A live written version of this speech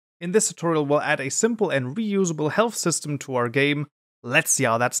In this tutorial, we'll add a simple and reusable health system to our game. Let's see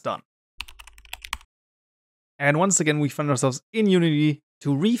how that's done. And once again, we find ourselves in Unity to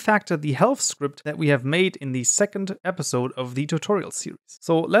refactor the health script that we have made in the second episode of the tutorial series.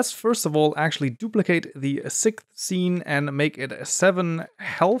 So let's first of all actually duplicate the 6th scene and make it a 7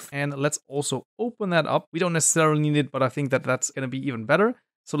 health. And let's also open that up. We don't necessarily need it, but I think that that's going to be even better.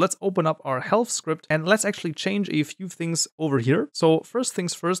 So let's open up our health script and let's actually change a few things over here. So first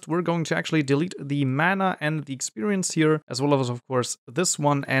things first, we're going to actually delete the mana and the experience here, as well as of course this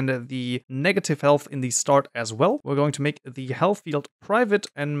one and the negative health in the start as well. We're going to make the health field private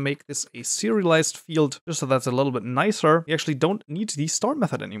and make this a serialized field just so that's a little bit nicer. We actually don't need the start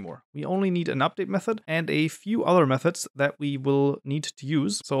method anymore. We only need an update method and a few other methods that we will need to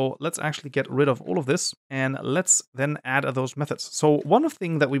use. So let's actually get rid of all of this and let's then add those methods. So one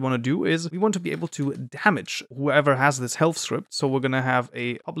thing that we want to do is we want to be able to damage whoever has this health script. So we're going to have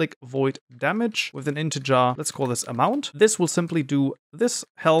a public void damage with an integer. Let's call this amount. This will simply do this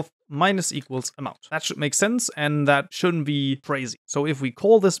health minus equals amount. That should make sense and that shouldn't be crazy. So if we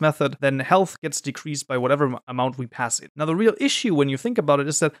call this method, then health gets decreased by whatever amount we pass in. Now the real issue when you think about it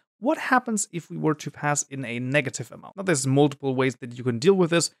is that what happens if we were to pass in a negative amount? Now there's multiple ways that you can deal with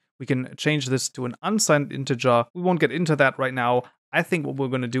this. We can change this to an unsigned integer. We won't get into that right now. I think what we're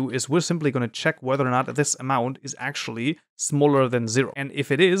going to do is we're simply going to check whether or not this amount is actually smaller than 0. And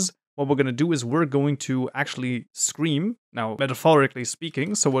if it is, what we're going to do is we're going to actually scream, now metaphorically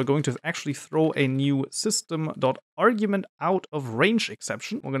speaking, so we're going to actually throw a new system.argument out of range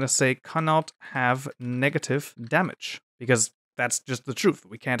exception. We're going to say cannot have negative damage, because that's just the truth.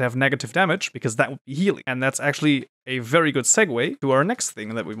 We can't have negative damage because that would be healing. And that's actually a very good segue to our next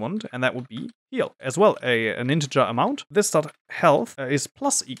thing that we want, and that would be heal. As well, an integer amount. This dot health is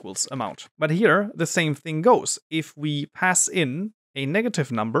plus equals amount. But here, the same thing goes. If we pass in a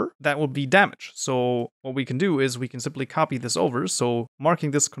negative number, that will be damage. So what we can do is we can simply copy this over. So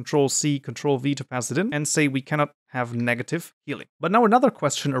marking this Control-C, Control-V to pass it in, and say we cannot have negative healing. But now another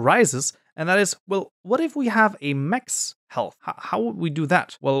question arises, and that is, well, what if we have a max health? How would we do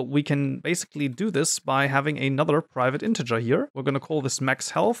that? Well, we can basically do this by having another private integer here. We're going to call this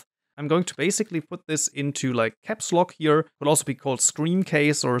max health. I'm going to basically put this into like caps lock here. Could also be called screen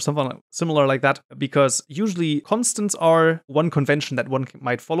case or something similar like that, because usually constants are one convention that one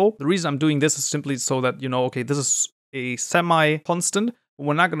might follow. The reason I'm doing this is simply so that, you know, okay, this is a semi-constant, but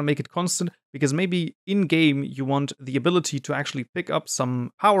we're not going to make it constant because maybe in-game you want the ability to actually pick up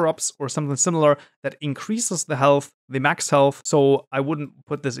some power-ups or something similar that increases the health, the max health. So I wouldn't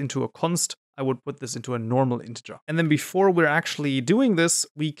put this into a const. I would put this into a normal integer. And then before we're actually doing this,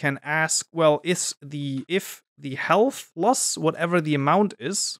 we can ask, well, if the health plus whatever the amount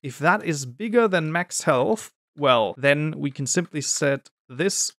is, if that is bigger than max health, well, then we can simply set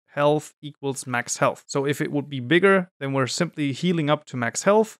this health equals max health. So if it would be bigger, then we're simply healing up to max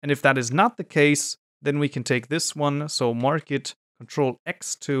health. And if that is not the case, then we can take this one, so mark it, Control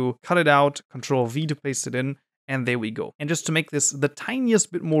X to cut it out, Control V to paste it in, and there we go. And just to make this the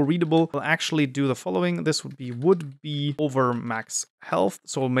tiniest bit more readable, we'll actually do the following. This would be over max health.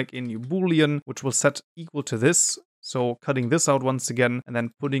 So we'll make a new Boolean, which will set equal to this. So cutting this out once again, and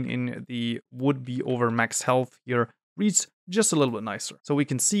then putting in the would be over max health here reads just a little bit nicer. So we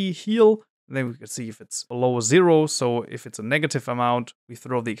can see heal, and then we can see if it's below 0. So if it's a negative amount, we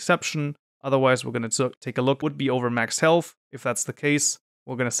throw the exception. Otherwise, we're going to take a look, would be over max health. If that's the case,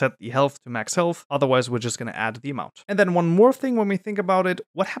 we're going to set the health to max health. Otherwise, we're just going to add the amount. And then one more thing when we think about it,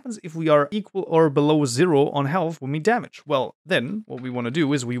 what happens if we are equal or below 0 on health when we damage? Well, then what we want to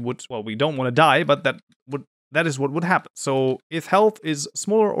do is we don't want to die, but that is what would happen. So if health is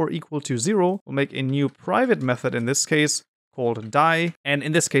smaller or equal to 0, we'll make a new private method in this case called die. And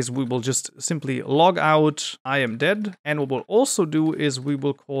in this case, we will just simply log out I am dead. And what we'll also do is we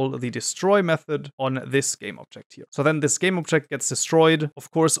will call the destroy method on this game object here. So then this game object gets destroyed.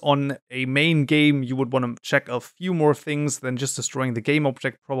 Of course, on a main game, you would want to check a few more things than just destroying the game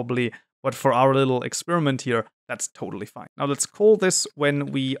object probably. But for our little experiment here, that's totally fine. Now let's call this when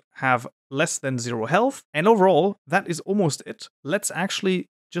we have less than 0 health. And overall, that is almost it. Let's actually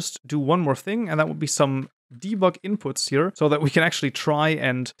just do one more thing, and that would be some debug inputs here so that we can actually try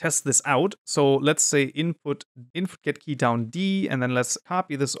and test this out. So let's say input get key down D, and then let's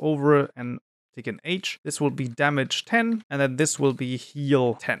copy this over and take an H. This will be damage 10, and then this will be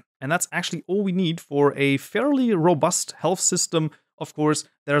heal 10. And that's actually all we need for a fairly robust health system. Of course,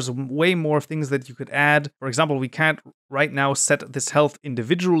 there's way more things that you could add. For example, we can't right now set this health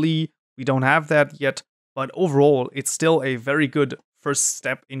individually. We don't have that yet. But overall, it's still a very good first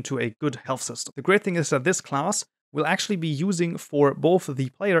step into a good health system. The great thing is that this class we'll actually be using for both the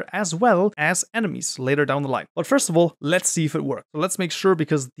player as well as enemies later down the line. But first of all, let's see if it works. So let's make sure,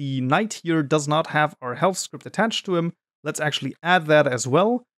 because the knight here does not have our health script attached to him, let's actually add that as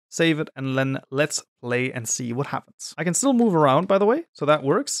well, save it, and then let's play and see what happens. I can still move around, by the way, so that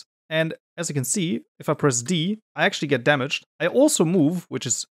works. And as you can see, if I press D, I actually get damaged. I also move, which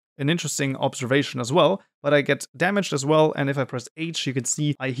is an interesting observation as well, but I get damaged as well. And if I press H, you can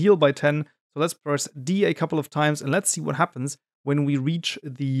see I heal by 10. So let's press D a couple of times and let's see what happens when we reach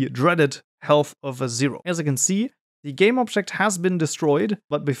the dreaded health of a 0. As you can see, the game object has been destroyed,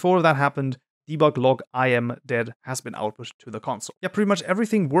 but before that happened, debug log I am dead has been output to the console. Yeah, pretty much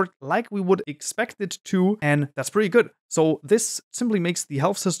everything worked like we would expect it to, and that's pretty good. So this simply makes the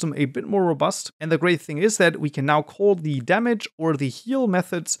health system a bit more robust, and the great thing is that we can now call the damage or the heal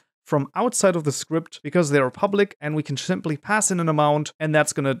methods from outside of the script because they are public, and we can simply pass in an amount, and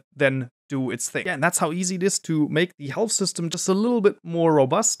that's gonna then do its thing. Yeah, and that's how easy it is to make the health system just a little bit more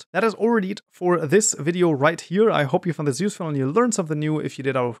robust. That is already it for this video right here. I hope you found this useful and you learned something new. If you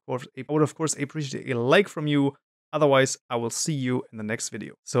did, I would of course appreciate a like from you. Otherwise, I will see you in the next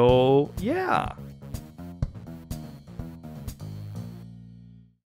video. So yeah.